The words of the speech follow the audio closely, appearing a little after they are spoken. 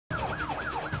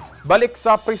Balik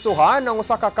sa prisuhan ang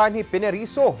usa ka kanhi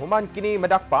pineriso human kini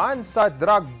madakpan sa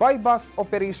drug buy-bust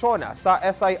operation sa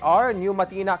SIR New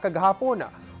Matina kagahapon.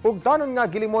 Ug danon nga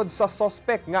gilimod sa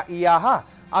suspect nga iyaha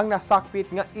ang nasakpit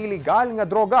nga illegal nga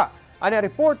droga. Ana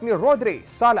report ni Rodri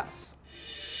Salas.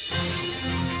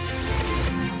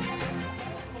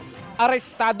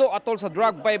 Arestado atol sa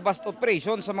drug buy-bust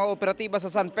operation sa mga operatiba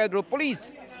sa San Pedro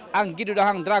Police ang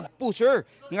gidudahang drug pusher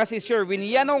nga si Sherwin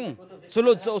Yanong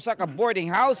sulod sa usa ka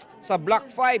boarding house sa Block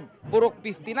 5, Purok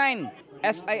 59,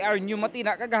 SIR New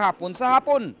Matina kagahapon sa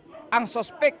hapon. Ang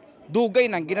suspect dugay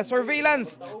ng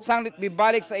gina-surveillance sanglit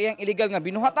mibalik sa iyang illegal nga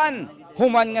binuhatan.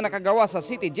 Human nga nakagawa sa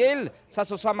City Jail sa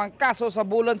susamang kaso sa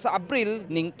bulan sa Abril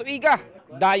ning tuiga.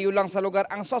 Dayo lang sa lugar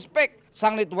ang suspect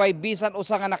sanglit way bisan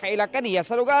usa nga nakaila kaniya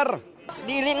sa lugar.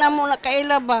 Dili na mo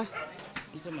nakaila ba?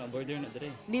 Isa mga border na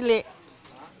dire. Dili.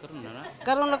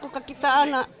 Karon ako kakitaan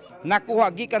na. Nakuha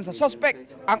gikan sa suspect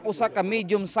ang usa ka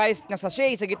medium-sized nga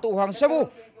sachet sa gituhang shabu,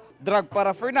 drug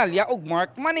paraphernalia ug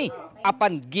marked money.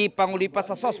 Apan gipanguli pa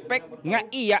sa suspect nga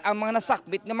iya ang mga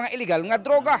nasakbit nga mga illegal nga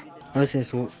droga. Ano sir,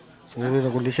 sorry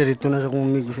ako di sir, ito na sa kong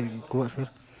amigo sir, kuha sir.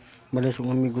 Malas kong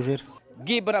amigo sir.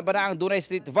 Gibana-bana ang dunay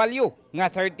street value nga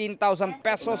 13,000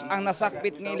 pesos ang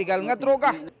nasakbit nga illegal nga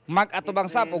droga. Mag-atubang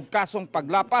sab og kasong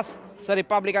paglapas sa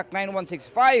Republic Act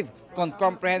 9165 kon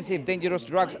Comprehensive Dangerous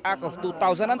Drugs Act of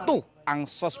 2002 ang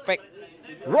suspect.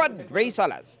 Rodri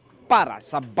Salas para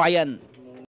sa Bayan.